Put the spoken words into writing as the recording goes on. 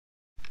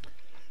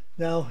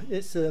Now,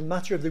 it's a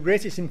matter of the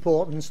greatest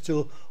importance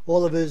to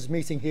all of us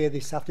meeting here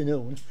this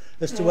afternoon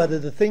as to whether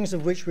the things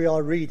of which we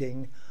are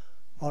reading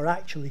are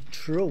actually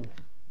true.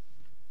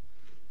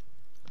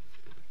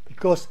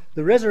 Because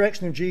the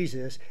resurrection of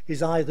Jesus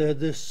is either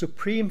the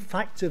supreme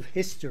fact of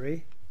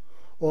history,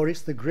 or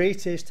it's the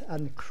greatest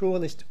and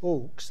cruelest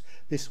hoax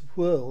this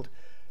world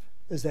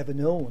has ever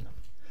known.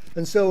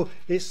 And so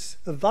it's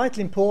of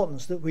vital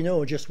importance that we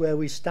know just where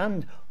we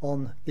stand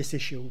on this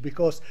issue,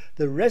 because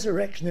the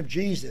resurrection of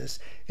Jesus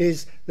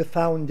is the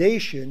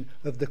foundation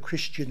of the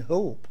Christian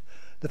hope,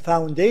 the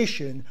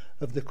foundation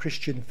of the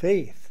Christian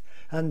faith.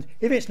 And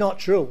if it's not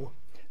true,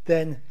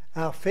 then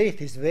our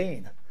faith is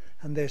vain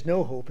and there's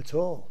no hope at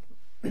all.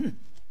 And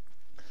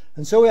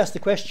so we ask the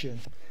question,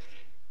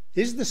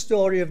 is the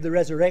story of the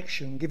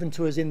resurrection given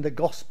to us in the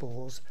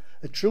Gospels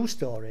a true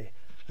story,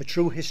 a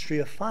true history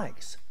of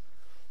facts?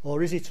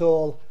 Or is it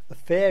all a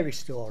fairy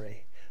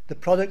story, the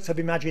product of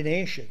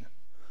imagination,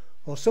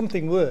 or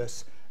something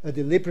worse, a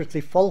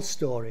deliberately false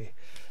story,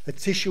 a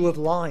tissue of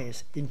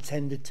lies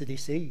intended to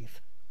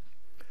deceive?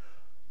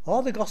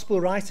 Are the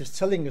Gospel writers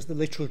telling us the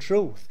literal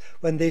truth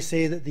when they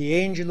say that the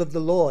angel of the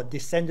Lord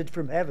descended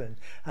from heaven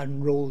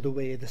and rolled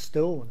away the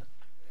stone?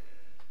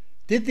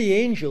 Did the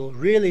angel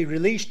really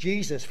release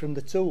Jesus from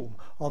the tomb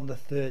on the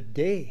third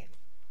day?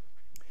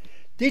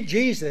 Did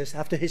Jesus,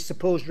 after his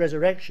supposed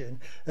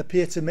resurrection,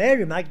 appear to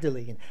Mary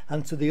Magdalene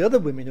and to the other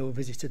women who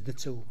visited the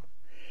tomb?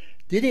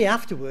 Did he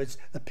afterwards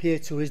appear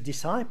to his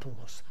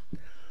disciples?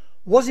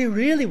 Was he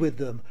really with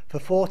them for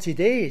 40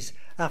 days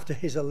after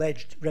his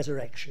alleged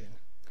resurrection?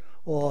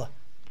 Or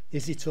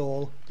is it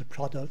all the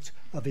product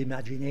of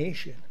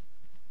imagination?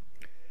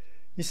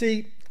 You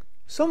see,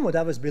 some would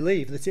have us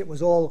believe that it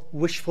was all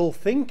wishful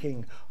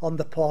thinking on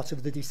the part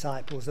of the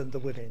disciples and the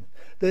women,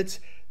 that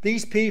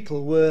these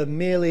people were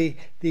merely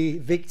the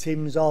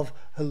victims of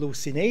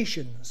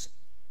hallucinations.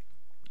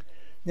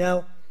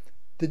 Now,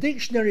 the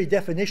dictionary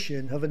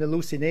definition of an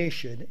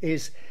hallucination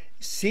is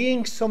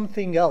seeing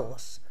something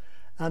else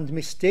and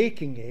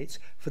mistaking it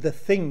for the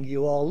thing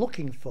you are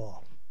looking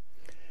for.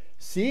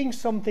 Seeing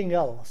something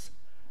else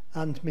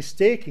and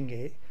mistaking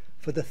it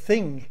for the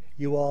thing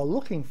you are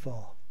looking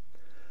for.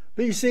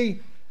 But you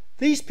see,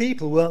 these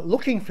people weren't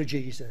looking for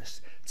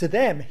Jesus. To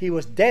them, he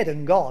was dead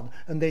and gone,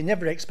 and they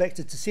never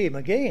expected to see him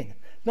again.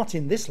 Not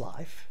in this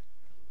life.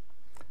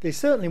 They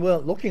certainly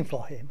weren't looking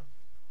for him.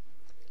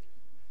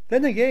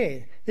 Then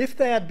again, if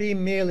they had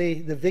been merely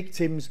the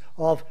victims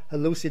of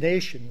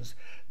hallucinations,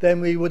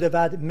 then we would have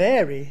had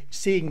Mary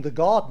seeing the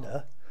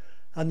gardener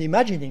and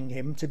imagining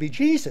him to be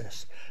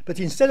Jesus. But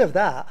instead of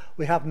that,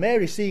 we have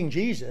Mary seeing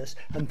Jesus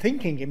and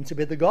thinking him to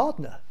be the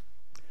gardener.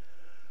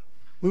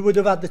 We would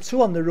have had the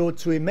two on the road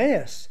to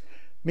Emmaus,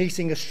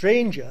 meeting a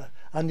stranger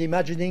and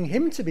imagining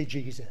him to be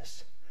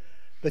Jesus.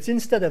 But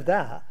instead of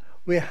that,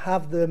 we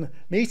have them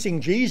meeting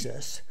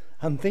Jesus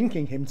and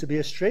thinking him to be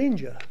a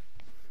stranger.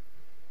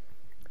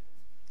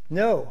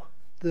 No,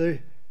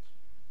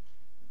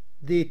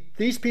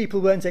 these people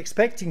weren't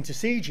expecting to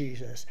see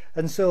Jesus,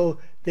 and so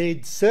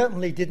they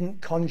certainly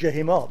didn't conjure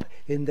him up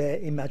in their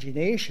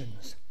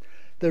imaginations.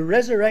 The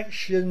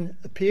resurrection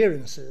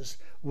appearances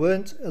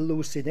weren't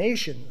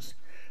hallucinations.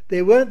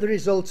 They weren't the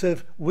result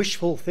of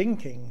wishful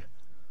thinking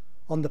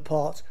on the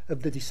part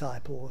of the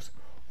disciples.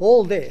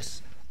 All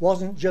this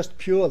wasn't just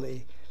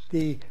purely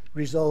the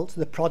result,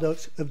 the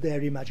product of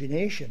their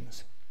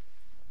imaginations.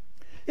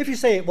 If you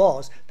say it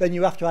was, then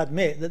you have to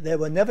admit that there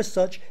were never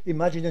such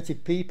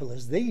imaginative people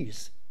as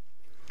these.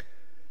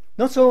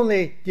 Not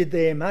only did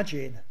they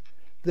imagine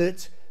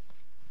that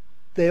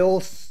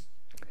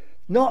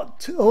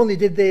not only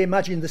did they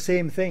imagine the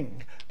same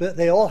thing, but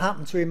they all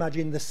happened to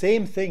imagine the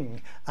same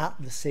thing at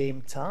the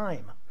same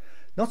time.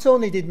 Not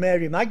only did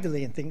Mary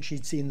Magdalene think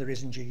she'd seen the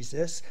risen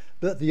Jesus,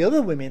 but the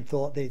other women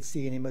thought they'd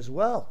seen him as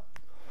well.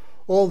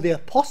 All the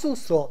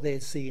apostles thought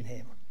they'd seen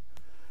him.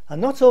 And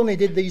not only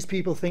did these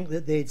people think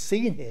that they'd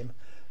seen him,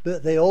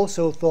 but they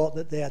also thought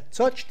that they had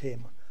touched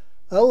him,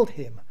 held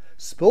him,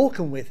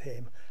 spoken with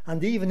him,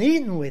 and even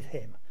eaten with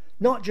him,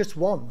 not just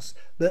once,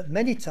 but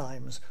many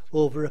times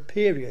over a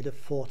period of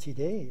 40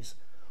 days.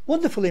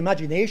 Wonderful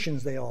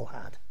imaginations they all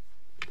had.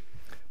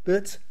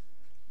 But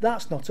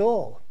that's not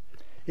all.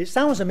 It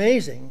sounds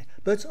amazing,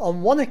 but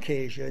on one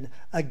occasion,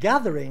 a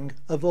gathering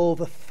of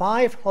over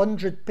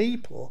 500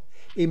 people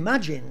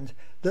imagined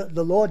that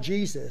the Lord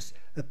Jesus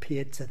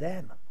appeared to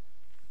them.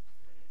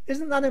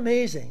 Isn't that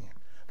amazing?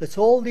 That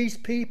all these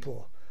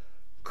people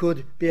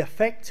could be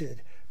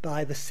affected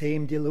by the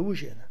same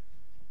delusion.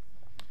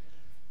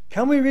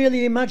 Can we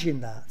really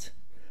imagine that?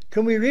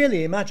 Can we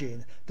really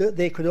imagine that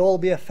they could all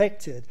be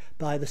affected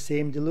by the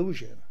same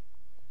delusion?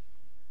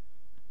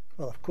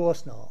 Well, of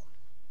course not.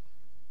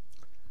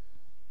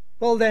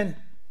 Well then,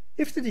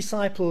 if the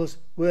disciples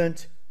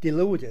weren't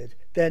deluded,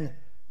 then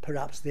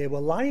perhaps they were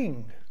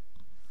lying.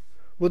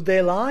 Would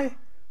they lie?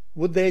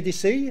 Would they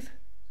deceive?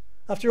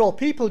 After all,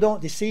 people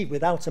don't deceive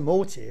without a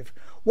motive.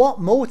 What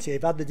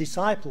motive had the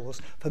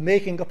disciples for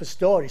making up a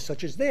story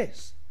such as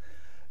this?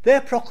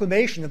 Their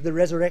proclamation of the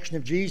resurrection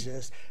of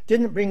Jesus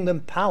didn't bring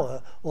them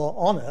power or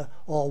honour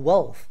or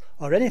wealth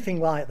or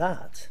anything like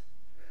that.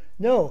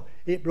 No,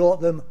 it brought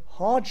them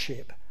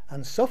hardship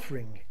and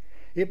suffering.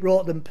 It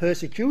brought them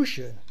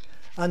persecution,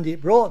 and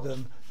it brought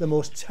them the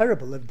most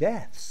terrible of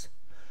deaths.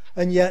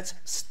 And yet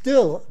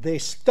still they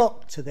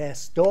stuck to their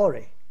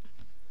story.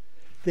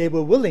 They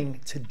were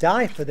willing to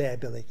die for their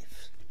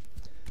belief.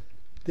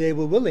 They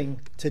were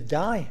willing to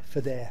die for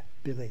their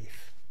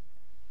belief.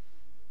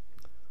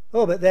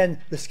 Oh, but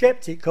then the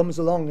skeptic comes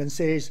along and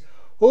says,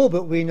 oh,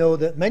 but we know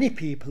that many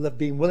people have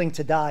been willing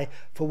to die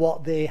for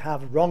what they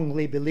have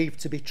wrongly believed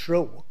to be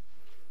true.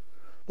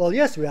 Well,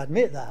 yes, we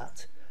admit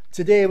that.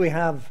 Today we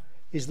have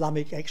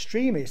Islamic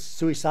extremists,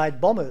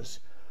 suicide bombers,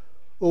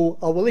 who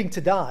are willing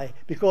to die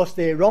because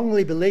they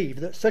wrongly believe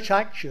that such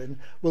action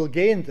will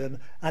gain them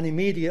an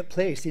immediate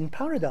place in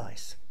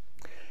paradise.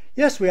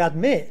 Yes, we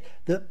admit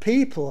that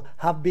people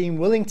have been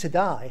willing to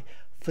die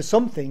for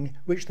something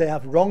which they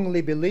have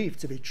wrongly believed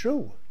to be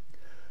true.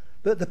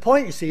 But the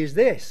point, you see, is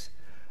this: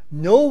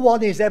 no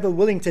one is ever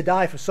willing to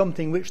die for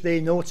something which they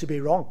know to be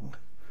wrong.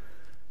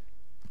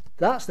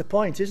 That's the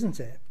point, isn't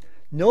it?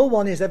 No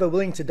one is ever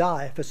willing to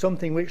die for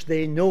something which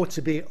they know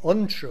to be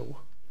untrue.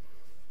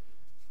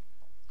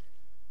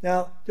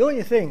 Now, don't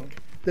you think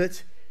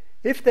that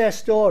if their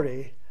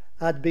story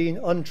had been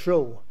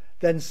untrue,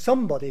 then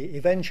somebody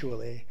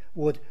eventually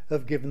would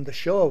have given the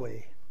show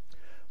away?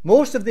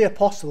 Most of the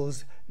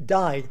apostles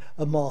died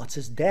a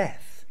martyr's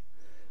death.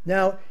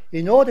 Now,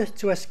 in order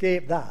to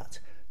escape that,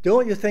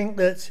 don't you think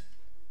that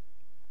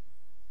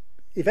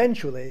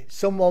eventually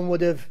someone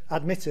would have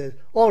admitted,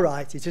 all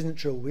right, it isn't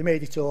true, we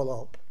made it all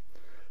up?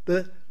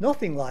 But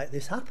nothing like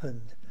this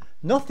happened.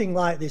 Nothing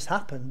like this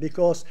happened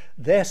because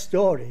their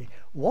story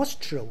was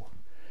true.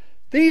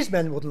 These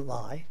men wouldn't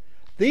lie.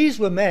 These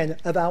were men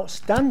of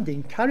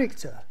outstanding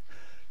character.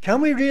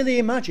 Can we really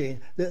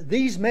imagine that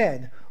these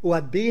men who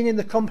had been in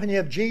the company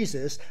of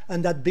Jesus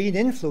and had been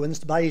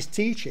influenced by his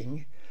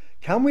teaching,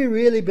 can we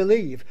really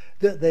believe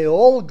that they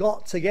all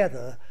got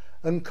together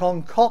and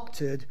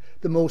concocted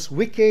the most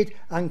wicked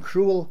and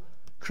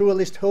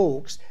cruelest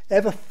hoax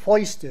ever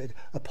foisted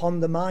upon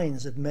the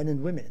minds of men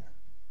and women?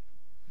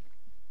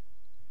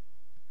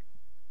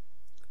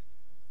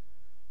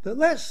 But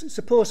let's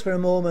suppose for a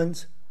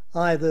moment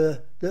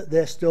either that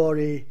their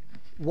story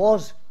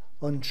was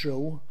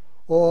untrue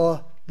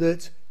or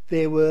that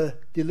they were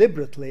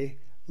deliberately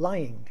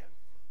lying.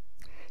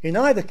 In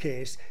either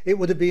case, it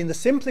would have been the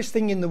simplest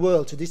thing in the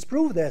world to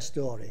disprove their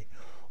story.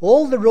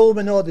 All the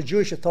Roman or the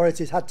Jewish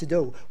authorities had to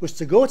do was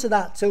to go to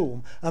that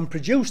tomb and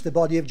produce the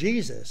body of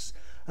Jesus,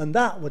 and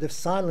that would have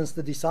silenced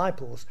the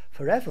disciples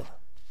forever.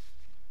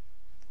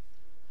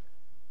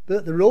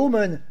 But the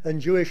Roman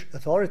and Jewish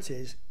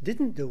authorities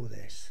didn't do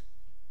this.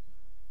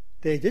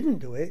 They didn't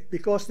do it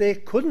because they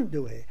couldn't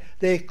do it.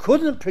 They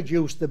couldn't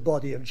produce the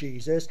body of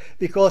Jesus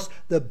because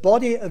the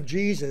body of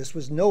Jesus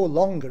was no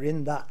longer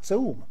in that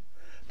tomb.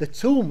 The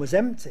tomb was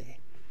empty.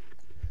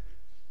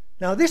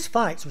 Now, this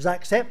fact was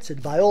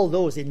accepted by all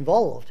those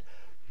involved,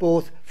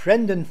 both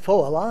friend and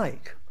foe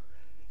alike.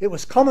 It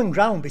was common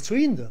ground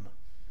between them.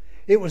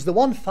 It was the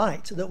one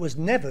fact that was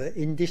never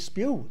in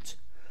dispute.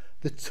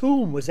 The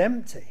tomb was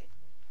empty.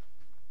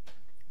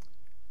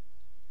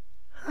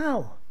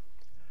 How?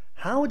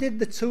 How did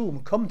the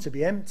tomb come to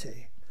be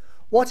empty?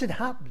 What had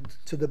happened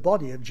to the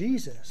body of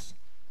Jesus?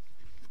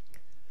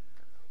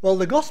 Well,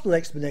 the gospel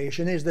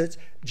explanation is that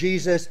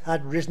Jesus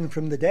had risen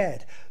from the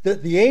dead,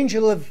 that the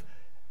angel of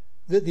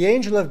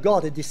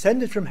God had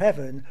descended from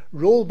heaven,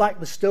 rolled back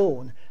the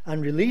stone,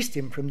 and released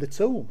him from the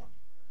tomb.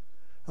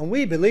 And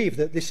we believe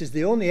that this is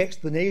the only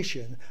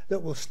explanation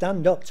that will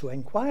stand up to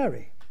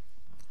inquiry.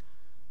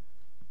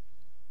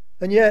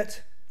 And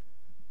yet,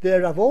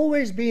 there have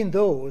always been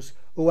those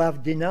who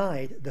have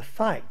denied the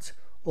fact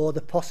or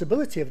the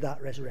possibility of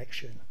that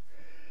resurrection.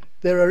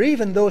 There are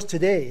even those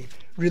today,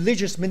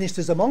 religious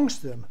ministers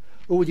amongst them,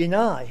 who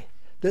deny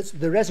that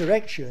the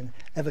resurrection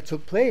ever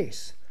took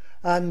place.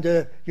 And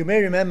you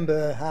may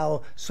remember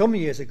how some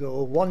years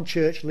ago one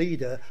church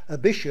leader, a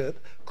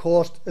bishop,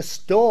 caused a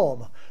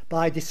storm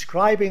by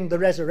describing the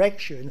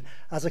resurrection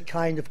as a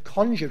kind of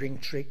conjuring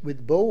trick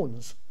with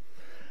bones.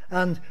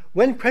 And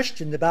when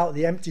questioned about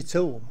the empty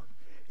tomb,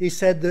 he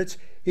said that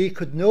he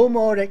could no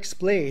more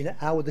explain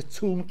how the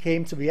tomb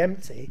came to be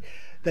empty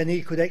than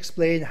he could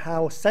explain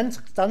how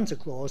Santa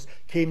Claus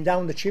came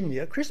down the chimney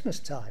at Christmas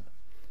time.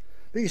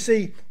 But you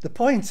see, the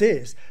point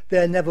is,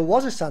 there never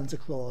was a Santa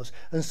Claus,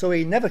 and so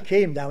he never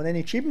came down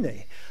any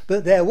chimney.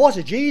 But there was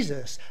a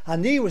Jesus,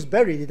 and he was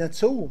buried in a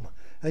tomb.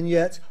 And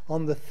yet,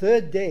 on the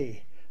third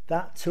day,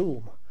 that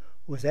tomb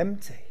was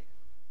empty.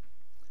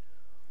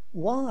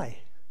 Why?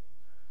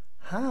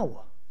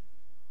 How?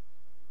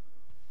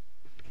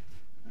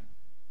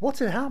 What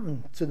had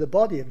happened to the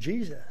body of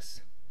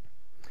Jesus?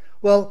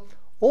 Well,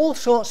 all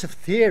sorts of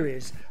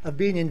theories have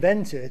been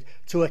invented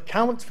to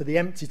account for the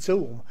empty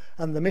tomb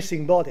and the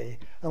missing body,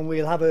 and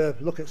we'll have a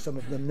look at some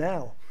of them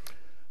now.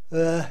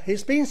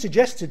 It's been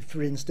suggested,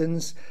 for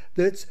instance,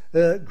 that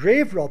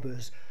grave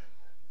robbers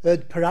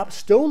had perhaps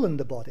stolen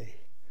the body.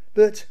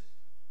 But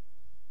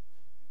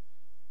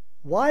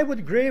why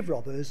would grave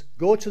robbers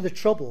go to the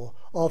trouble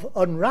of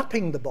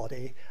unwrapping the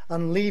body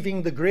and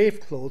leaving the grave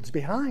clothes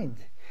behind.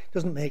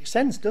 Doesn't make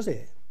sense, does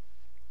it?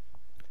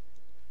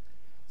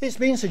 It's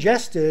been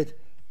suggested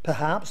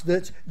perhaps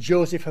that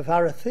Joseph of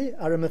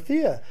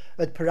Arimathea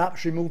had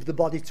perhaps removed the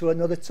body to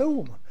another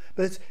tomb.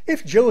 But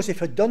if Joseph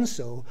had done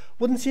so,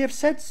 wouldn't he have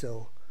said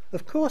so?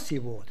 Of course he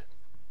would.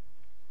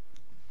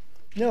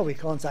 No, we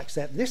can't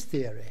accept this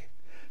theory.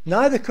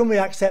 Neither can we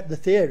accept the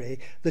theory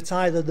that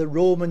either the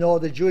Roman or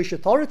the Jewish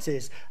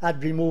authorities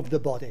had removed the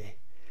body.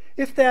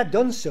 If they had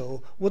done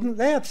so, wouldn't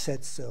they have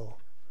said so?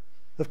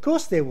 Of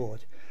course they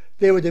would.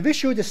 They would have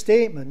issued a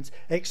statement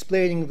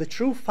explaining the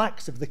true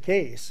facts of the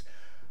case,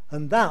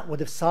 and that would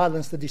have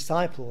silenced the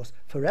disciples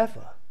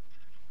forever.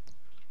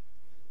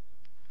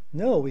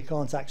 No, we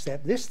can't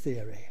accept this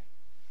theory.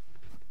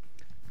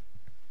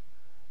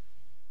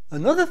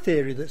 Another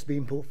theory that's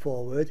been put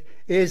forward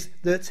is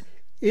that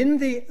in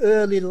the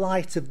early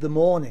light of the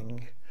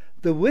morning,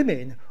 the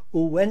women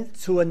who went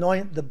to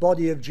anoint the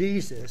body of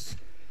Jesus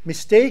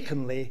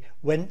mistakenly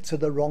went to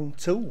the wrong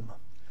tomb.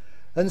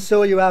 And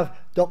so you have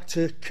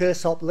Dr.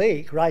 Kersop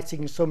Lake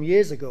writing some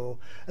years ago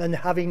and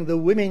having the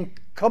women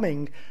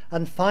coming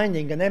and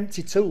finding an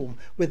empty tomb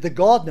with the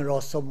gardener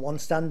or someone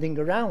standing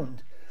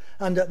around.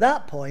 And at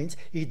that point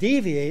he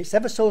deviates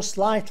ever so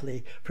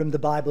slightly from the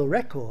Bible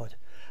record.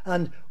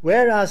 And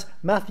whereas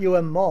Matthew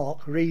and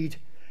Mark read,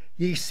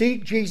 "Ye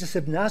seek Jesus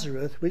of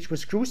Nazareth, which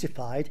was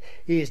crucified.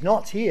 He is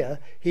not here.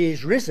 He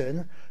is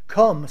risen.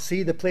 Come,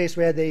 see the place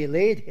where they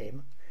laid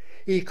him,"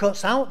 he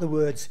cuts out the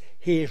words,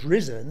 "He is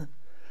risen."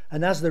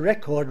 And as the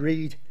record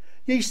read,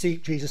 "Ye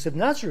seek Jesus of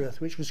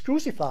Nazareth, which was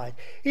crucified.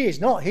 He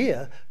is not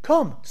here.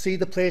 Come, see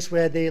the place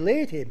where they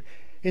laid him."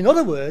 In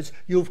other words,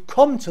 you've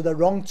come to the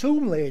wrong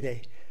tomb,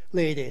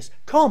 ladies.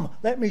 Come,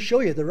 let me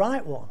show you the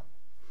right one.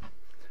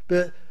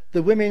 But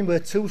the women were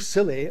too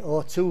silly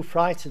or too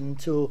frightened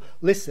to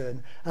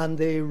listen, and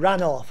they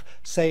ran off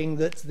saying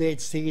that they'd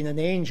seen an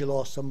angel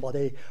or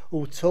somebody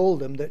who told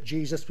them that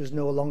Jesus was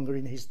no longer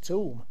in his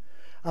tomb.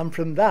 And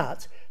from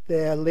that,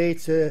 they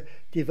later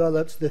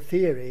developed the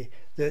theory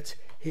that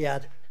he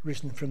had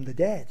risen from the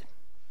dead.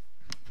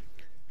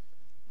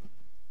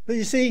 But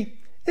you see,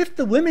 if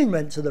the women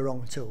went to the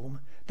wrong tomb,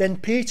 then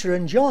Peter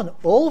and John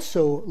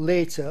also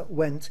later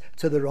went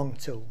to the wrong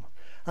tomb.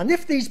 And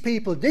if these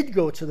people did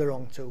go to the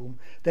wrong tomb,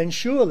 then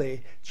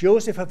surely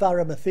Joseph of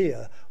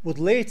Arimathea would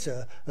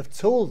later have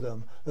told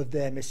them of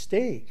their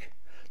mistake.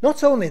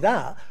 Not only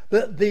that,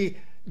 but the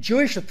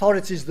Jewish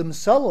authorities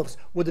themselves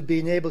would have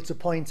been able to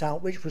point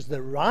out which was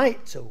the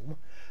right tomb.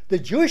 The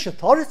Jewish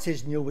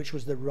authorities knew which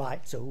was the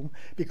right tomb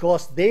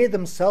because they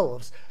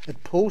themselves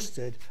had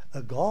posted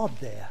a guard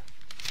there.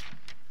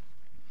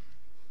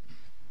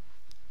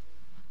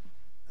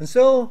 And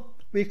so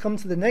we come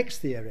to the next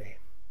theory.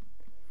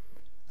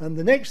 And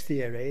the next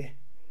theory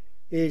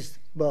is,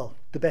 well,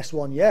 the best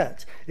one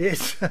yet,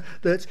 is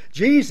that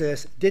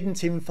Jesus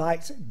didn't in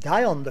fact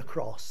die on the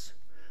cross,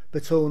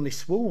 but only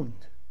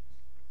swooned.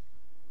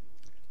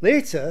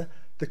 Later,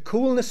 the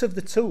coolness of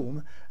the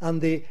tomb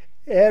and the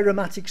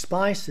aromatic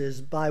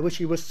spices by which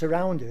he was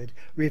surrounded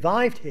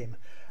revived him,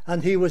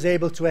 and he was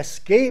able to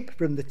escape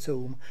from the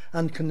tomb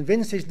and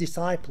convince his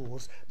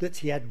disciples that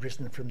he had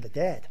risen from the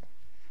dead.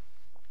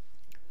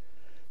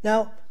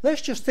 Now,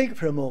 let's just think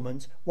for a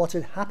moment what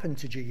had happened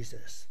to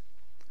Jesus.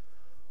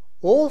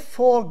 All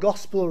four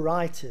gospel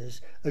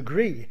writers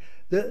agree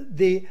that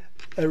the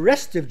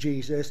arrest of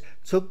Jesus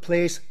took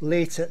place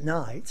late at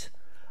night,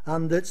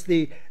 and that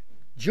the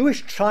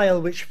Jewish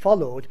trial which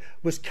followed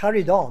was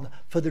carried on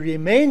for the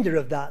remainder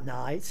of that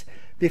night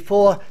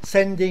before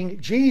sending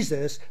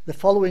Jesus the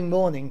following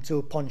morning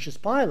to Pontius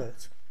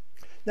Pilate.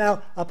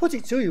 Now, I put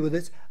it to you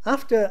that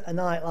after a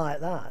night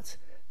like that,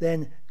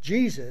 then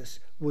Jesus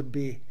would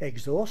be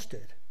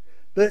exhausted.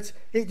 But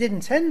it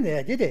didn't end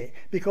there, did it?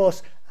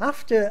 Because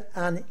after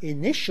an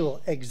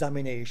initial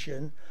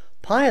examination,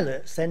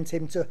 Pilate sent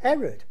him to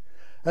Herod.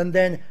 And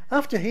then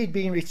after he'd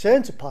been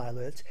returned to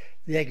Pilate,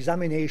 the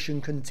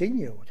examination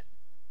continued.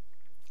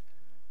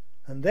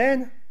 And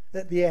then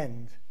at the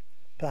end,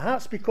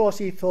 perhaps because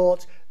he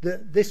thought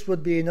that this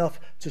would be enough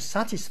to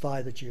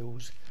satisfy the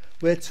Jews,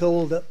 we're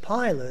told that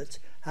Pilate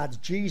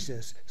had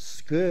Jesus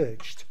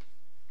scourged.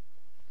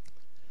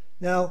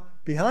 Now,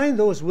 behind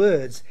those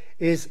words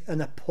is an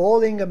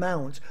appalling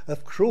amount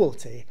of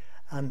cruelty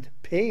and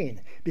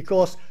pain,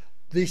 because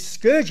the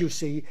scourge, you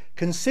see,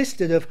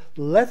 consisted of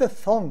leather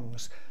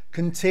thongs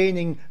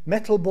containing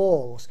metal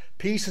balls,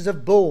 pieces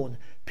of bone,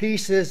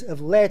 pieces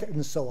of lead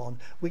and so on,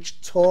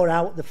 which tore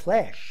out the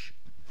flesh.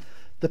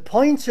 The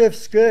point of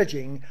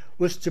scourging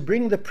was to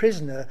bring the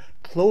prisoner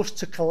close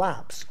to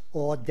collapse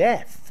or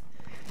death.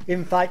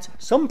 In fact,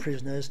 some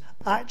prisoners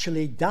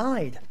actually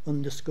died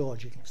under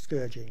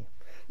scourging.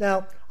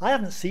 Now, I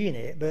haven't seen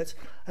it, but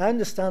I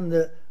understand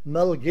that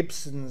Mel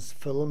Gibson's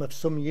film of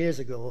some years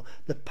ago,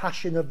 The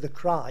Passion of the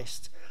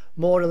Christ,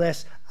 more or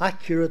less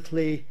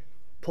accurately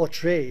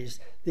portrays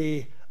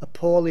the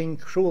appalling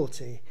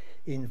cruelty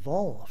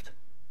involved.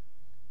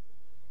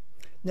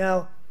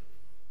 Now,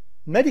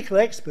 medical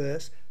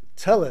experts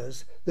tell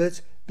us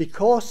that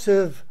because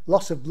of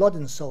loss of blood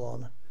and so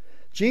on,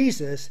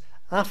 Jesus,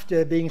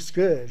 after being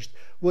scourged,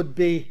 would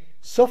be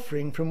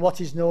suffering from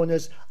what is known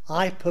as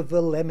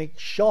hypovolemic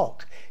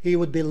shock. He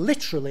would be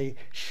literally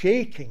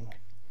shaking.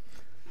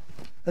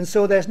 And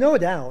so there's no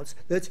doubt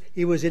that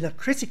he was in a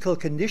critical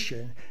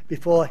condition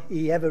before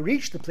he ever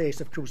reached the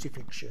place of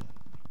crucifixion.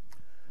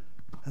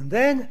 And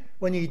then,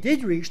 when he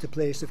did reach the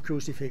place of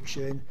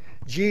crucifixion,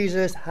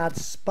 Jesus had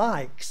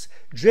spikes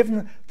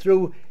driven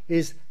through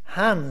his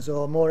hands,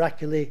 or more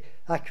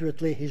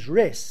accurately his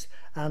wrists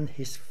and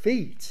his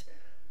feet.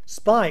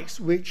 Spikes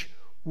which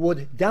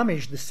would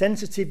damage the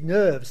sensitive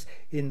nerves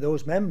in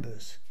those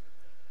members.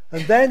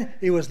 And then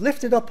he was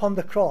lifted up on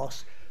the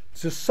cross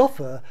to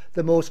suffer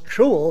the most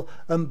cruel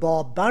and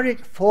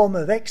barbaric form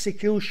of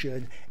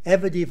execution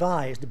ever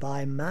devised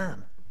by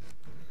man.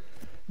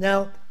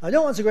 Now, I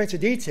don't want to go into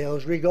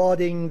details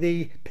regarding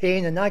the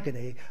pain and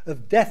agony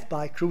of death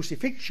by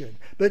crucifixion,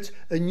 but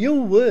a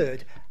new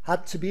word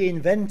had to be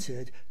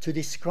invented to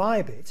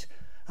describe it,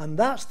 and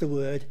that's the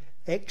word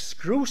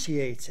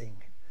excruciating.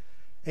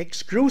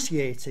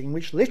 Excruciating,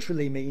 which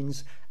literally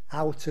means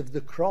out of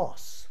the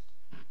cross.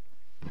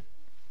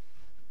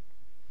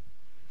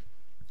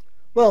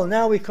 Well,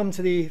 now we come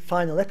to the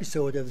final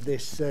episode of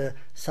this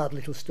sad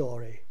little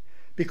story.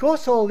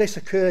 Because all this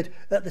occurred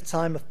at the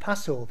time of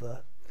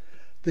Passover,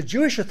 the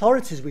Jewish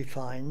authorities, we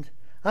find,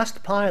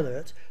 asked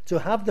Pilate to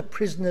have the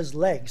prisoners'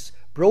 legs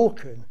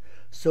broken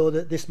so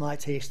that this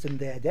might hasten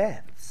their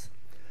deaths.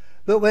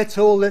 But we're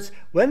told that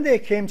when they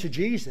came to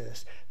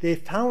Jesus, they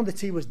found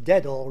that he was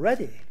dead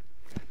already.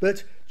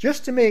 But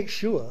just to make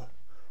sure,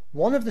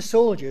 one of the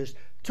soldiers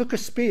took a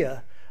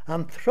spear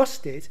and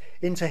thrust it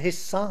into his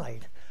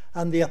side,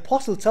 and the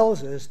apostle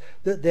tells us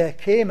that there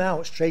came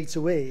out straight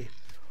away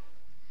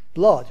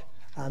blood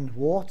and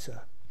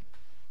water.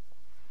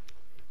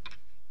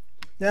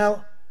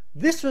 Now,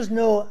 this was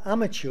no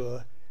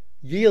amateur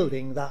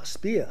yielding that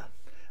spear.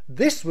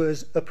 This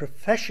was a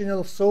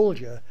professional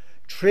soldier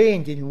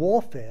trained in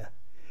warfare.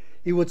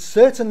 He would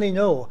certainly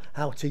know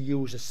how to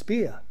use a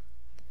spear.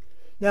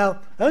 Now,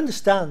 I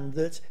understand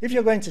that if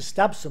you're going to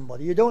stab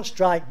somebody, you don't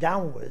strike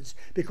downwards,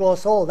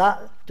 because all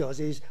that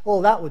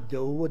would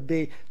do would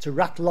be to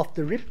rattle off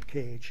the rib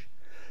cage.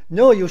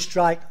 No, you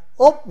strike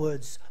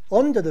upwards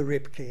under the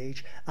rib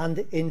cage and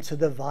into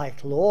the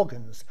vital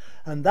organs,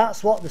 and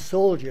that's what the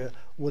soldier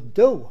would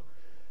do.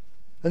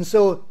 And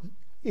so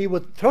he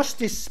would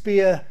thrust his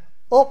spear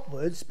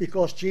upwards,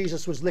 because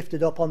Jesus was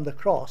lifted up on the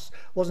cross,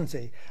 wasn't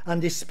he?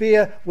 And his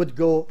spear would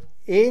go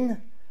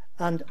in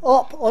and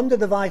up under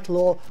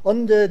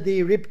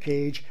the rib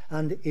cage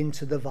and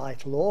into the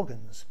vital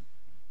organs.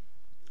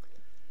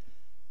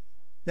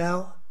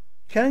 Now,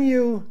 can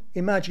you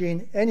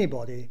imagine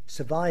anybody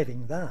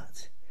surviving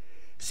that?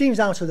 Seems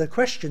out of the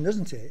question,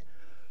 doesn't it?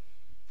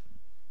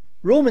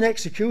 Roman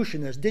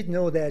executioners did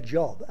know their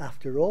job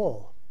after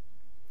all.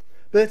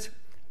 But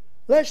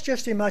let's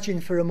just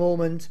imagine for a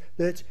moment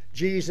that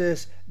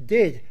Jesus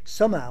did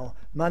somehow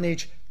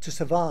manage to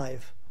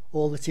survive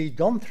all that he'd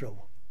gone through.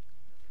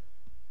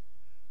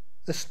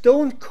 A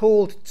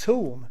stone-cold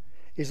tomb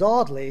is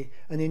hardly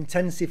an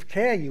intensive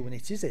care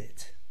unit, is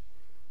it?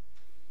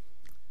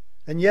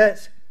 And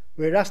yet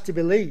we're asked to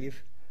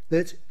believe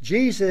that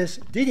Jesus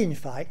did in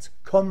fact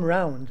come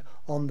round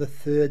on the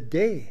third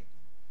day,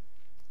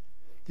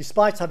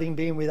 despite having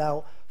been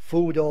without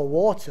food or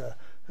water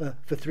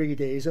for 3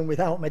 days and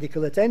without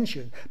medical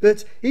attention.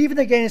 But even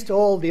against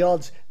all the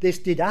odds this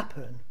did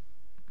happen,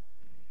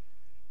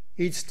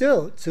 he'd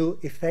still to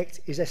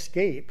effect his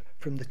escape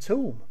from the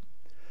tomb.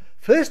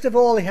 First of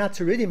all, he had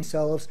to rid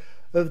himself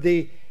of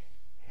the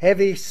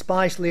heavy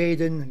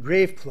spice-laden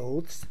grave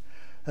clothes,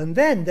 and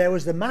then there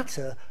was the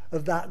matter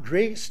of that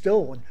great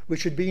stone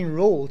which had been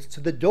rolled to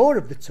the door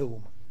of the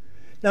tomb.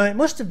 Now, it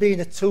must have been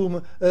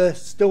a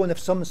stone of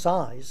some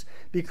size,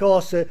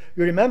 because you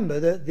remember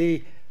that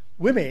the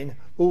women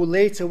who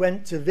later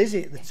went to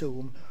visit the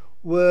tomb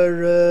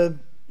were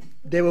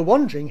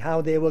wondering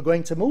how they were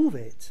going to move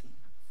it.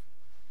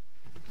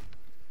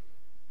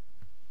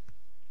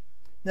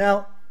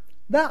 Now,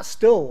 that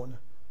stone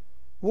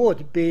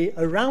would be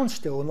a round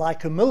stone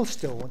like a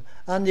millstone,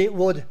 and it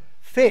would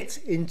fit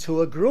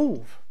into a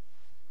groove.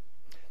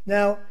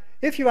 Now,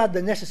 if you had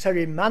the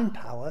necessary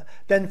manpower,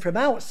 then from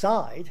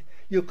outside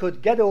you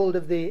could get hold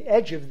of the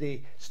edge of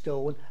the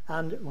stone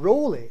and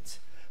roll it.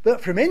 But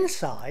from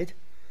inside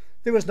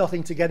there was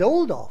nothing to get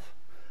hold of,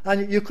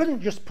 and you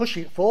couldn't just push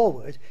it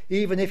forward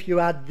even if you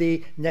had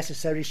the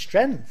necessary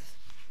strength.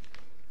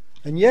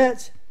 And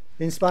yet,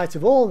 in spite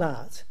of all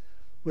that,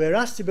 we're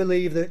asked to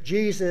believe that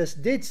Jesus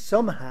did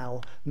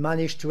somehow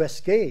manage to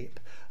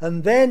escape,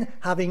 and then,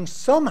 having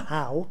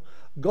somehow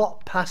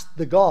got past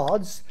the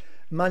guards,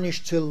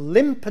 managed to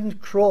limp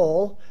and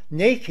crawl,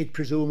 naked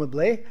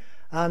presumably,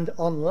 and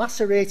on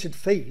lacerated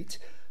feet,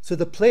 to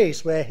the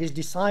place where his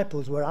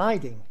disciples were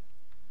hiding.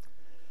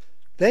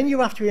 Then you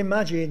have to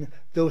imagine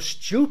those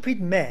stupid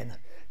men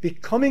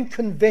becoming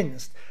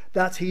convinced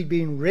that he'd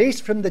been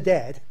raised from the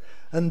dead,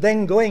 and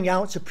then going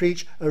out to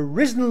preach a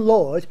risen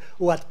Lord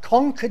who had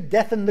conquered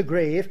death and the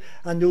grave,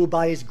 and who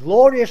by his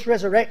glorious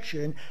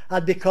resurrection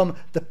had become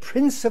the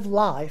Prince of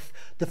Life,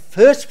 the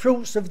first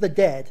fruits of the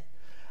dead,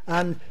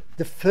 and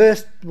the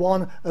first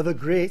one of a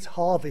great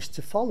harvest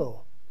to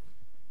follow.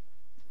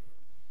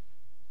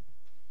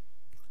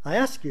 I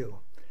ask you,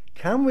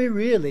 can we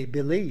really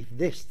believe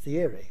this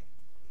theory?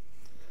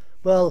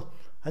 Well,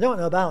 I don't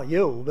know about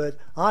you, but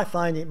I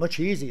find it much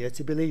easier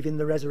to believe in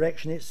the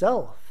resurrection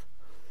itself.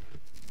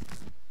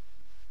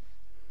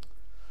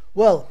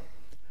 Well,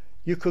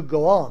 you could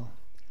go on,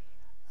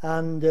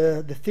 and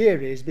the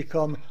theories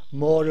become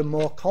more and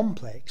more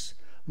complex,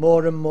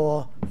 more and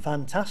more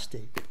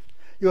fantastic.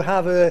 You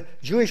have a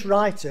Jewish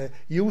writer,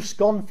 Hugh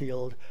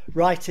Sconfield,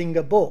 writing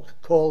a book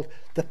called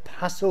The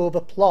Passover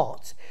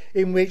Plot,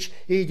 in which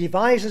he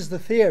devises the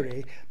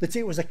theory that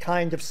it was a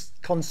kind of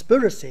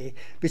conspiracy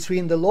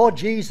between the Lord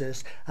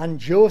Jesus and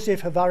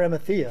Joseph of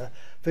Arimathea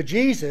for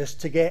Jesus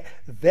to get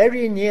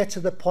very near to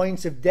the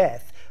point of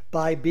death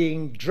by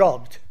being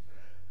drugged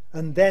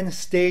and then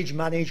stage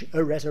manage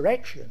a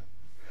resurrection.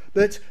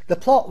 But the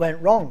plot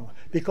went wrong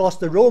because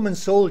the Roman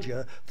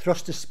soldier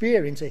thrust a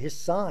spear into his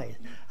side,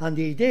 and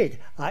he did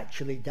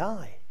actually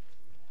die.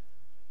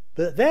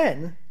 But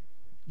then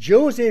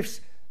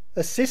Joseph's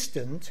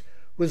assistant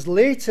was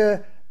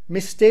later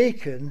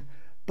mistaken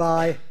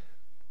by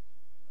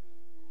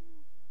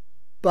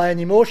an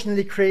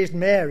emotionally crazed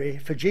Mary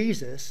for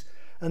Jesus,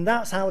 and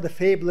that's how the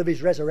fable of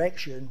his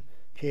resurrection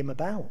came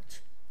about.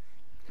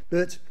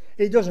 But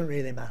it doesn't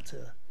really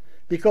matter,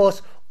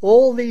 because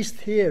all these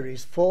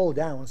theories fall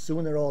down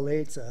sooner or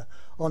later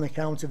on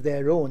account of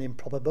their own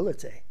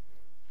improbability.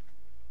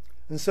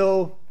 And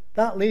so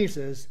that leaves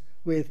us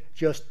with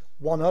just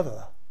one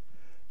other,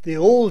 the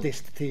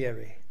oldest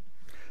theory,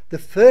 the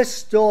first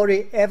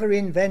story ever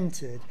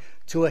invented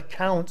to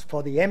account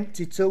for the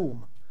empty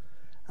tomb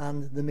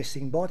and the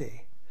missing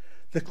body,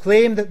 the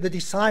claim that the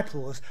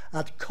disciples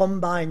had come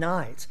by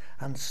night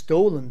and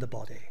stolen the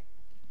body.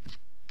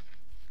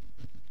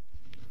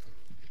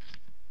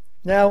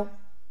 Now,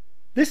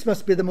 this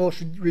must be the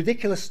most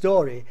ridiculous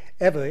story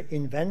ever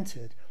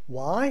invented.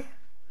 Why?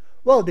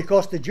 Well,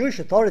 because the Jewish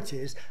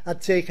authorities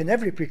had taken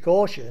every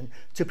precaution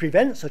to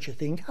prevent such a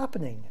thing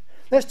happening.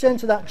 Let's turn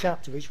to that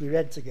chapter which we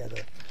read together,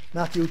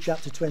 Matthew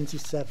chapter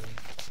 27.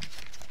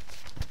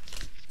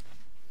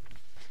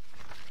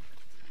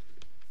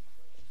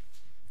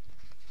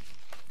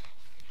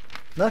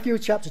 Matthew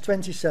chapter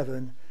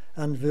 27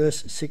 and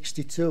verse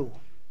 62.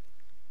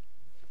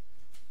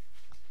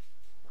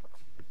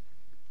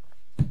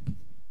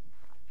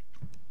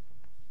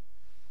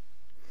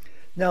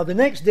 Now the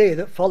next day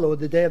that followed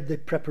the day of the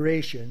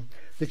preparation,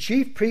 the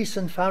chief priests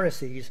and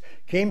Pharisees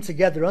came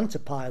together unto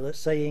Pilate,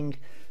 saying,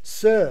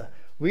 Sir,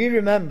 we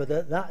remember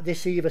that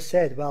deceiver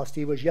said whilst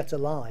he was yet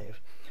alive,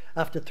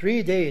 After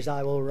 3 days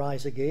I will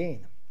rise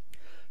again.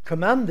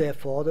 Command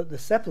therefore that the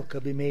sepulchre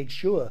be made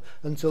sure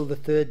until the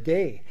 3rd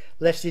day,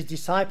 lest his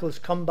disciples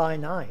come by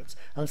night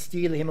and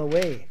steal him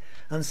away,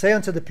 and say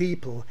unto the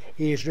people,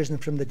 He is risen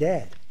from the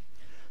dead.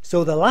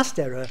 So the last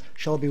error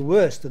shall be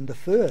worse than the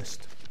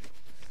first.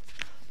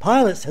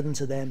 Pilate said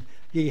unto them,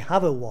 Ye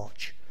have a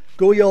watch.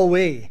 Go your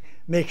way,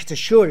 make it as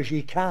sure as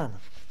ye can.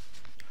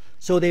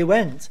 So they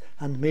went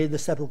and made the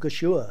sepulchre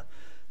sure,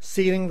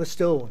 sealing the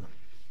stone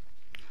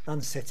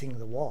and setting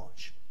the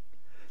watch.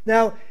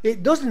 Now,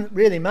 it doesn't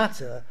really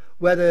matter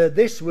whether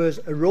this was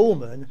a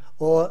Roman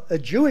or a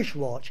Jewish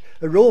watch,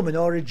 a Roman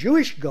or a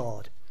Jewish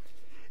guard.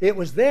 It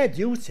was their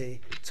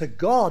duty to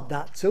guard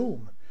that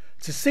tomb,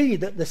 to see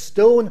that the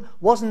stone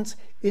wasn't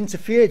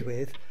interfered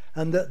with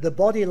and that the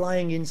body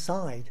lying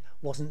inside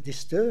wasn't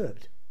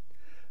disturbed.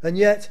 And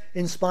yet,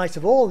 in spite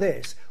of all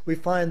this, we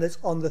find that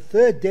on the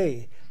 3rd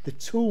day, the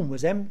tomb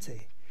was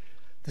empty.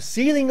 The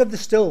sealing of the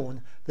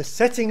stone, the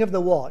setting of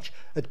the watch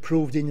had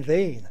proved in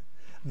vain.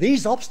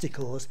 These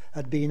obstacles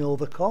had been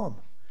overcome.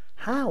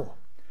 How?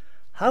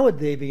 How had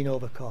they been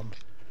overcome?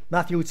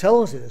 Matthew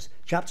tells us,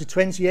 chapter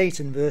 28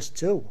 and verse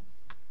 2.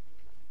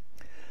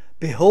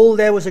 Behold,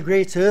 there was a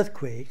great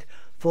earthquake,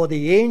 for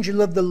the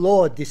angel of the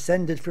Lord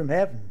descended from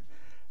heaven,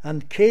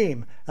 and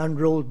came and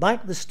rolled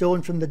back the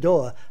stone from the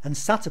door, and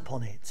sat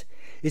upon it.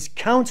 His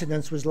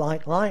countenance was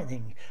like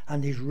lightning,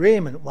 and his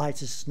raiment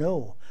white as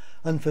snow.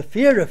 And for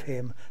fear of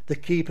him, the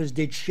keepers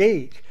did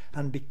shake,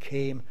 and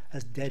became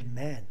as dead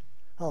men.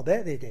 I'll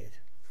bet they did.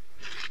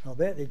 I'll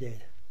bet they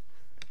did.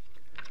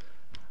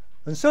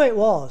 And so it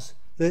was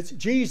that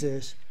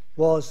Jesus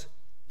was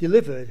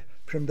delivered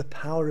from the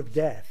power of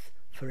death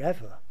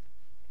forever.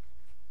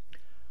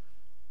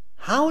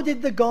 How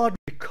did the guard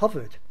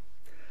recovered?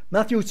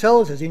 Matthew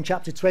tells us in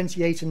chapter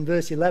 28 and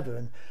verse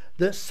 11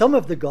 that some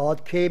of the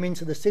guard came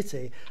into the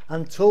city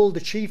and told the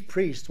chief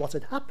priest what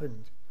had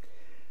happened.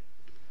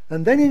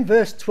 And then in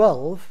verse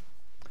 12,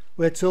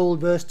 we're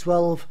told, verse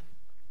 12,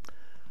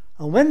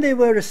 And when they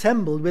were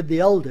assembled with the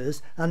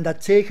elders and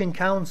had taken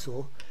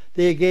counsel,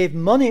 they gave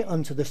money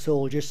unto the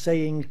soldiers,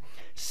 saying,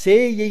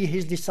 Say ye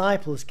his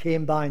disciples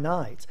came by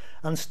night,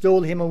 and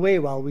stole him away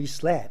while we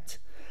slept.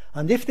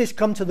 and if this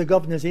come to the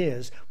governor's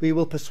ears, we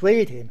will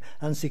persuade him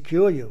and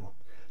secure you.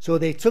 So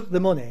they took the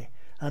money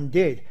and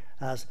did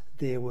as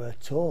they were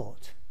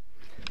taught.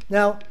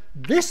 Now,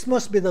 this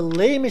must be the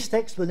lamest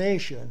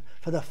explanation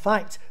for the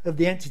fact of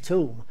the empty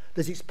tomb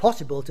that it's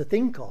possible to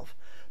think of.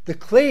 The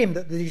claim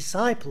that the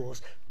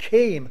disciples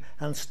came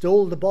and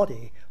stole the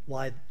body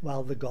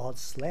while the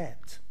guards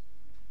slept.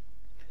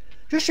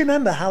 Just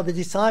remember how the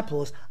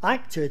disciples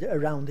acted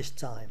around this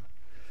time.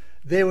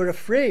 They were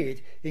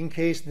afraid in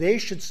case they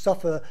should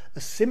suffer a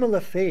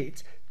similar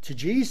fate to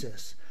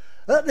Jesus.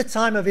 At the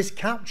time of his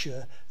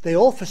capture, they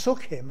all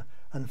forsook him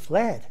and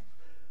fled.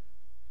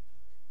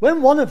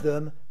 When one of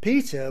them,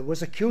 Peter,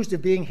 was accused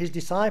of being his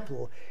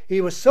disciple, he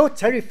was so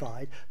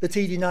terrified that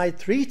he denied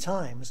 3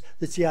 times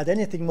that he had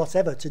anything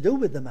whatever to do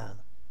with the man.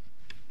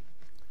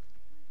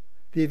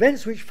 The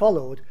events which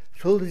followed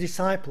filled the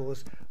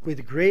disciples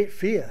with great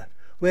fear.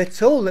 We're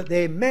told that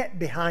they met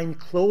behind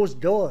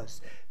closed doors.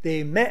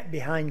 They met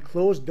behind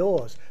closed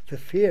doors for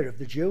fear of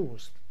the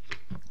Jews.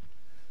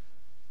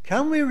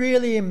 Can we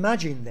really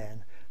imagine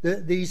then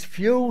that these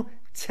few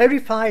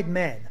terrified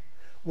men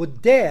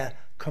would dare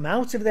come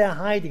out of their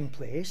hiding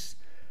place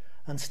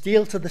and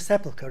steal to the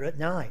sepulchre at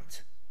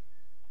night?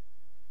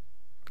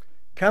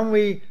 Can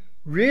we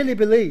really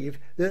believe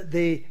that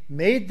they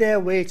made their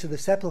way to the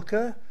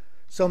sepulchre,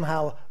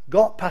 somehow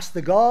got past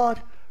the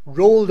guard,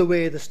 rolled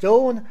away the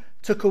stone,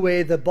 took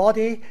away the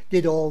body,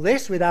 did all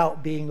this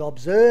without being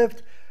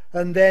observed,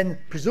 and then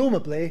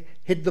presumably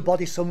hid the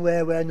body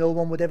somewhere where no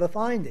one would ever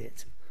find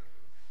it?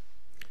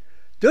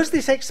 Does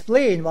this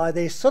explain why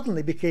they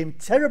suddenly became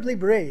terribly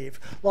brave,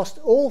 lost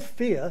all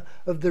fear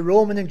of the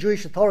Roman and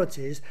Jewish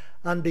authorities,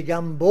 and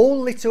began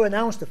boldly to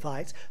announce the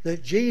fact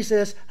that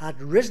Jesus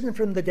had risen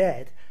from the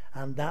dead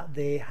and that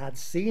they had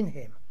seen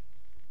him?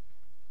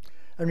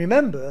 And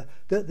remember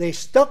that they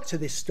stuck to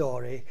this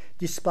story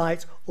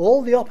despite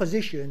all the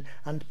opposition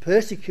and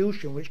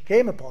persecution which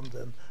came upon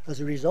them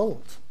as a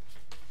result.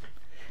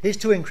 It's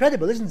too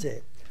incredible, isn't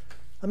it?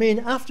 I mean,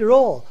 after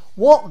all,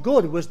 what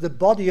good was the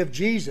body of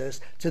Jesus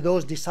to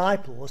those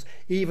disciples,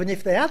 even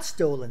if they had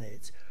stolen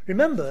it?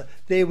 Remember,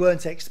 they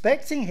weren't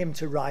expecting him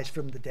to rise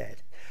from the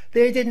dead.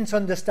 They didn't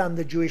understand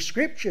the Jewish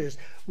scriptures,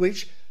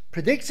 which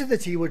predicted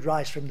that he would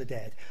rise from the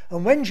dead.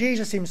 And when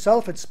Jesus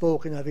himself had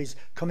spoken of his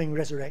coming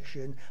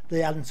resurrection,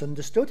 they hadn't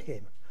understood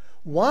him.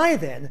 Why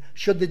then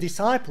should the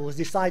disciples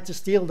decide to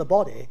steal the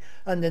body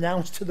and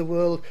announce to the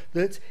world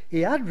that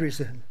he had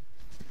risen?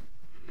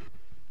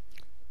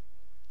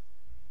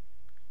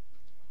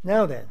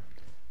 Now then,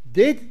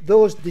 did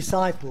those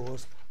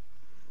disciples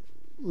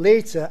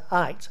later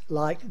act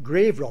like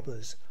grave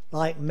robbers,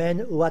 like men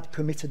who had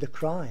committed a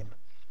crime?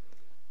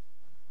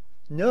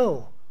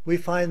 No, we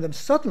find them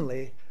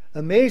suddenly,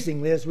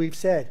 amazingly, as we've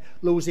said,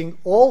 losing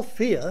all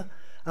fear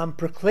and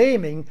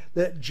proclaiming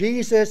that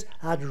Jesus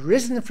had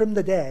risen from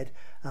the dead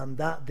and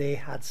that they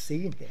had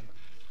seen him.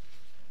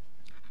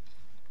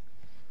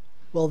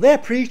 Well, their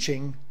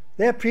preaching,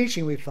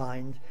 we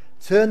find,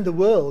 turned the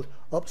world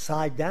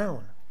upside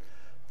down.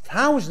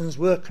 Thousands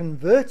were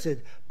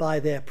converted by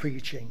their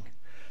preaching.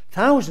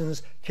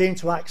 Thousands came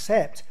to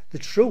accept the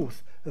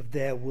truth of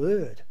their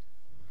word.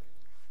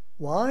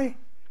 Why?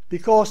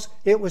 Because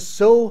it was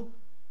so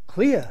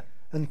clear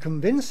and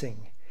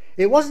convincing.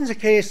 It wasn't a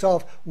case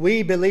of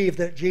we believe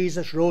that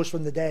Jesus rose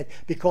from the dead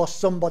because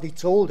somebody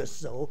told us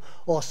so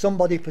or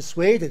somebody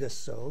persuaded us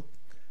so.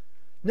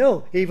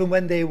 No, even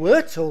when they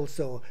were told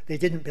so, they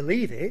didn't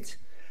believe it.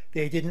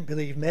 They didn't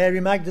believe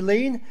Mary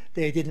Magdalene.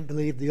 They didn't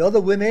believe the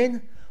other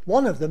women.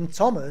 One of them,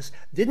 Thomas,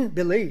 didn't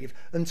believe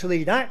until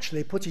he'd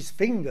actually put his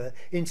finger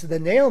into the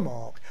nail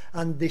mark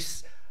and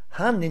this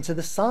hand into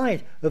the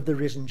side of the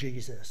risen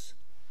Jesus.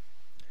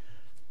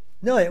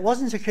 No, it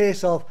wasn't a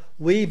case of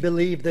we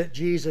believe that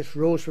Jesus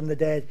rose from the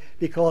dead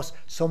because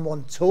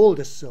someone told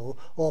us so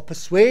or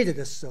persuaded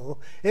us so.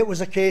 It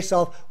was a case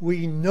of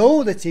we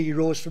know that he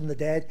rose from the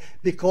dead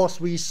because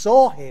we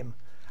saw him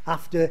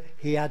after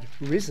he had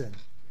risen.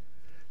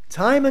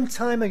 Time and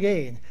time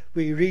again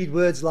we read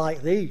words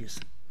like these.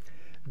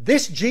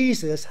 This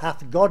Jesus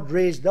hath God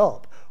raised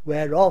up,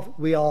 whereof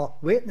we are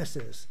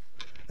witnesses.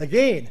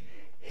 Again,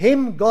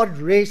 him God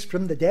raised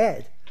from the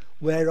dead,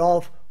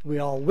 whereof we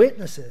are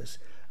witnesses.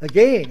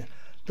 Again,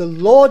 the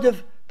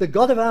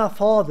God of our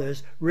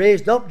fathers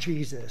raised up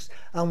Jesus,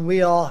 and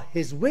we are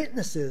his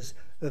witnesses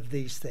of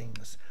these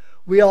things.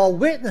 We are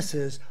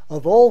witnesses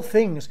of all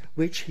things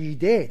which he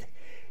did.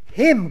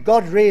 Him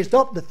God raised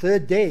up the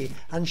 3rd day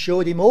and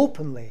showed him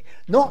openly,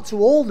 not to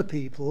all the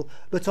people,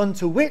 but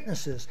unto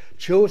witnesses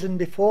chosen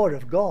before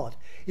of God,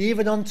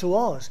 even unto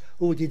us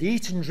who did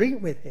eat and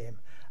drink with him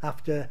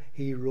after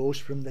he rose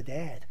from the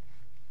dead.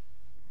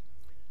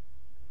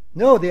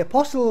 No, the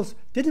apostles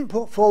didn't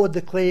put forward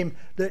the claim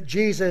that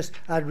Jesus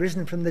had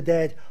risen from the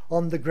dead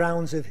on the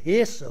grounds of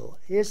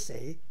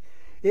hearsay.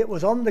 It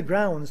was on the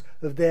grounds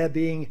of there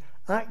being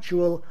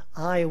actual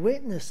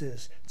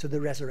eyewitnesses to the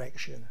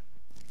resurrection.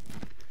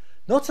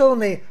 Not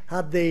only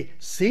had they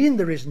seen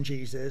the risen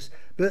Jesus,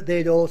 but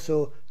they'd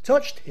also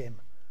touched him,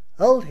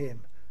 held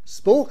him,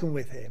 spoken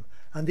with him,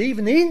 and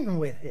even eaten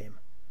with him.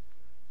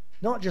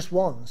 not just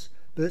once,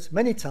 but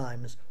many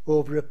times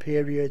over a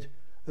period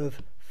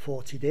of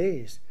 40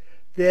 days.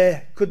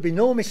 There could be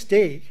no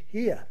mistake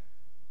here.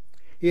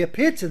 He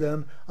appeared to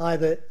them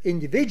either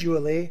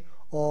individually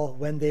or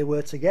when they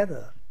were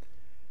together.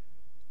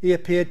 He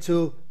appeared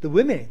to the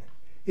women.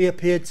 He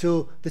appeared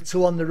to the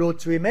two on the road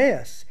to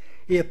Emmaus.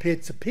 He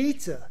appeared to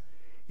Peter.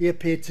 He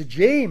appeared to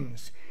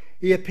James.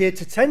 He appeared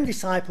to 10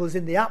 disciples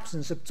in the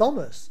absence of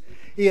Thomas.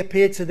 He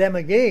appeared to them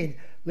again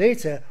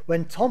later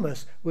when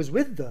Thomas was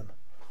with them.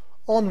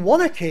 On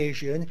one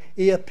occasion,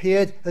 he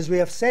appeared, as we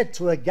have said,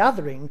 to a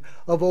gathering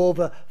of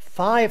over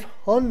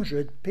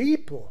 500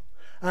 people.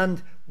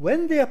 And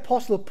when the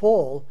Apostle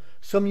Paul,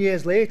 some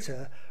years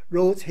later,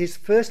 wrote his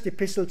first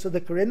epistle to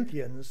the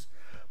Corinthians,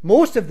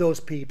 most of those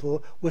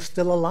people were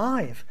still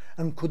alive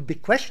and could be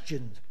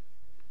questioned.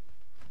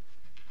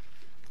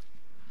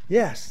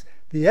 Yes,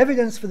 the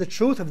evidence for the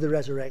truth of the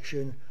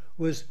resurrection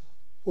was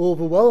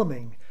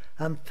overwhelming,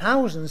 and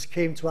thousands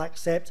came to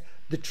accept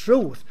the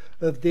truth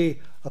of the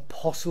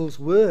apostles'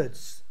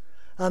 words.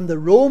 And the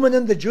Roman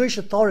and the Jewish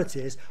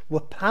authorities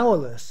were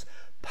powerless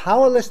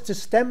to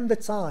stem the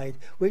tide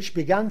which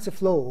began to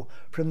flow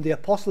from the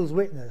apostles'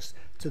 witness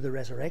to the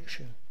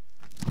resurrection.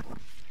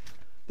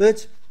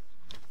 But,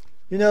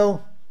 you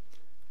know,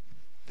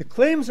 the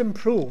claims and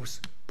proofs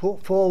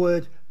put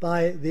forward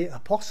by the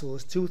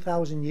apostles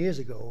 2,000 years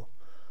ago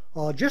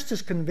are just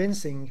as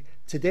convincing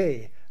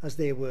today as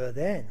they were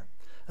then.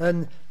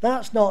 And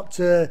that's not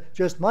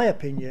just my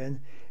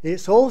opinion,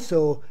 it's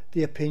also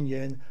the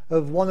opinion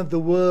of one of the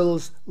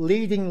world's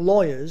leading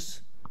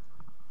lawyers.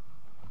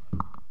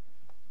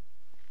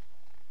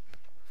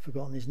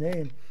 Forgotten his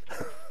name.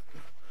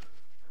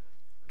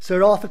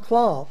 Sir Arthur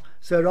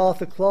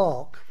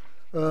Clarke,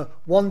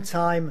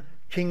 one-time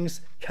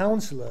King's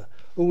Counsellor,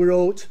 who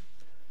wrote,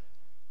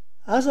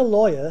 "As a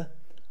lawyer,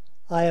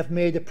 I have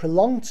made a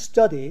prolonged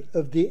study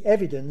of the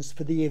evidence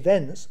for the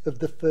events of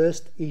the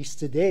first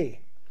Easter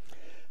day.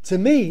 To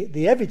me,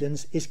 the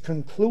evidence is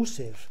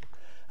conclusive,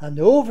 and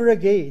over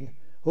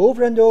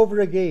and over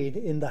again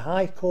in the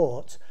High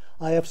Court,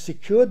 I have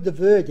secured the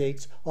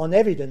verdict on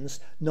evidence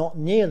not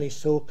nearly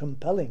so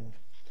compelling.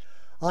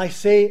 I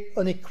say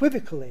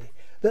unequivocally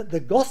that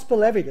the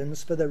gospel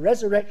evidence for the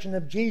resurrection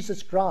of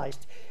Jesus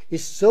Christ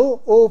is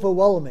so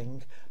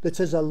overwhelming that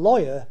as a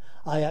lawyer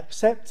I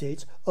accept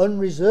it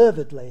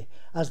unreservedly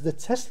as the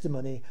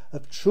testimony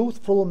of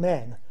truthful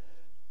men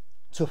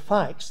to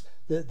facts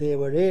that they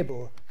were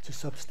able to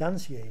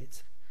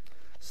substantiate."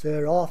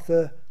 Sir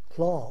Arthur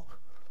Clarke,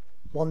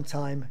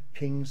 one-time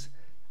King's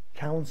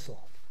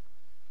Counsel.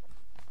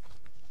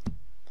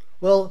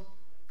 Well,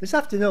 this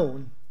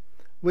afternoon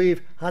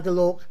we've had a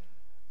look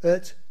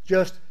at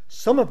just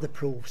some of the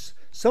proofs,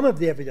 some of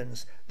the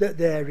evidence that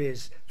there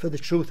is for the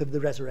truth of the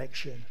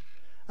resurrection.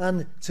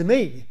 And to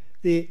me,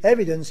 the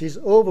evidence is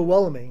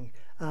overwhelming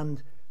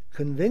and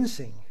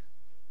convincing.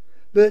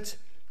 But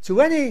to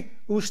any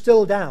who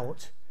still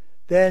doubt,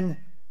 then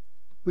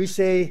we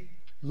say,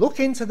 look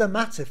into the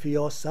matter for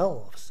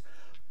yourselves.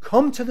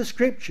 Come to the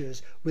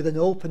scriptures with an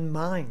open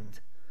mind.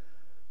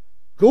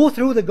 Go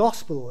through the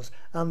Gospels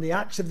and the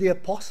Acts of the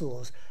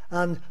Apostles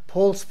and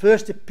Paul's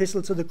first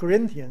epistle to the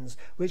Corinthians,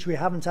 which we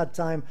haven't had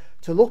time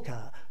to look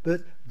at.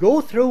 But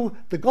go through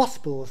the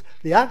Gospels,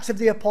 the Acts of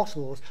the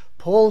Apostles,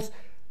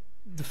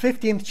 the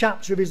 15th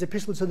chapter of his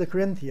epistle to the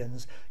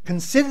Corinthians.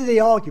 Consider the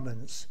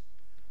arguments,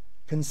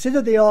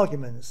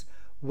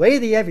 weigh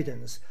the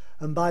evidence,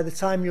 and by the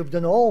time you've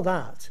done all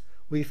that,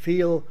 we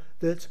feel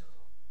that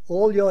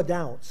all your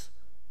doubts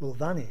will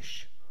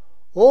vanish.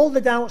 All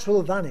the doubts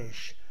will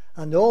vanish,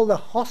 and all the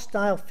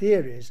hostile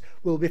theories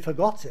will be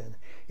forgotten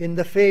in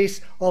the face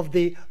of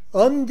the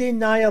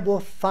undeniable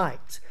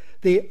fact,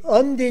 the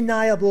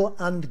undeniable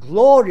and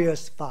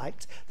glorious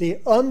fact, the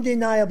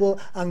undeniable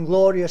and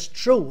glorious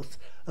truth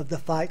of the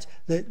fact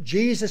that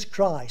Jesus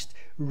Christ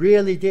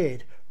really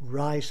did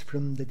rise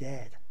from the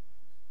dead.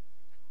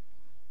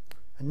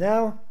 And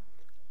now,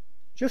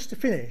 just to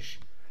finish,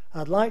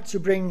 I'd like to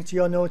bring to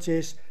your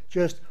notice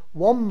just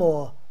one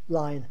more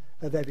line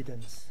of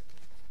evidence.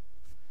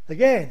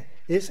 Again,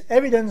 it's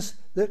evidence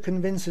that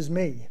convinces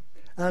me,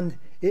 and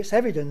it's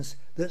evidence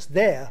that's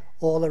there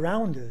all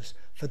around us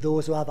for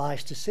those who have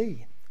eyes to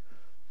see.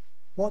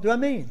 What do I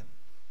mean?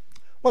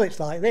 Well, it's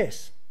like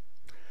this.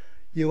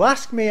 You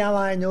ask me how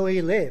I know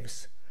he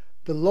lives,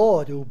 the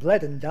Lord who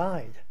bled and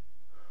died,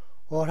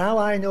 or how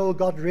I know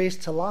God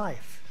raised to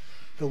life,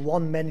 the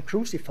one men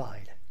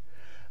crucified.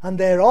 And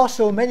there are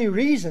so many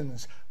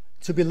reasons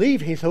to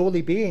believe his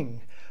holy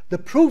being. The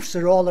proofs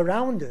are all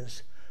around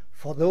us,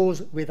 for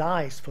those with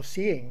eyes for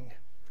seeing.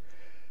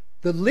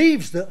 The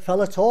leaves that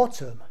fell at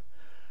autumn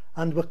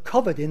and were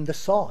covered in the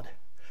sod,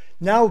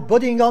 now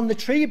budding on the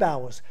tree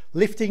boughs,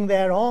 lifting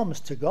their arms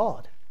to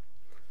God.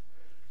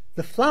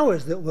 The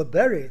flowers that were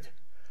buried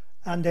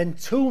and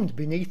entombed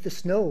beneath the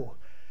snow,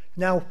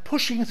 now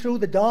pushing through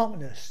the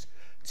darkness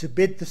to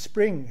bid the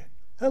spring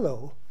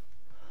hello.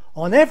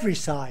 On every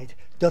side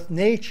doth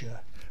nature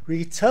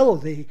retell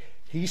the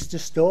Easter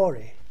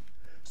story.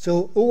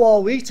 So who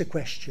are we to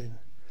question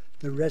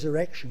the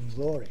resurrection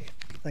glory?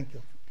 Thank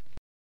you.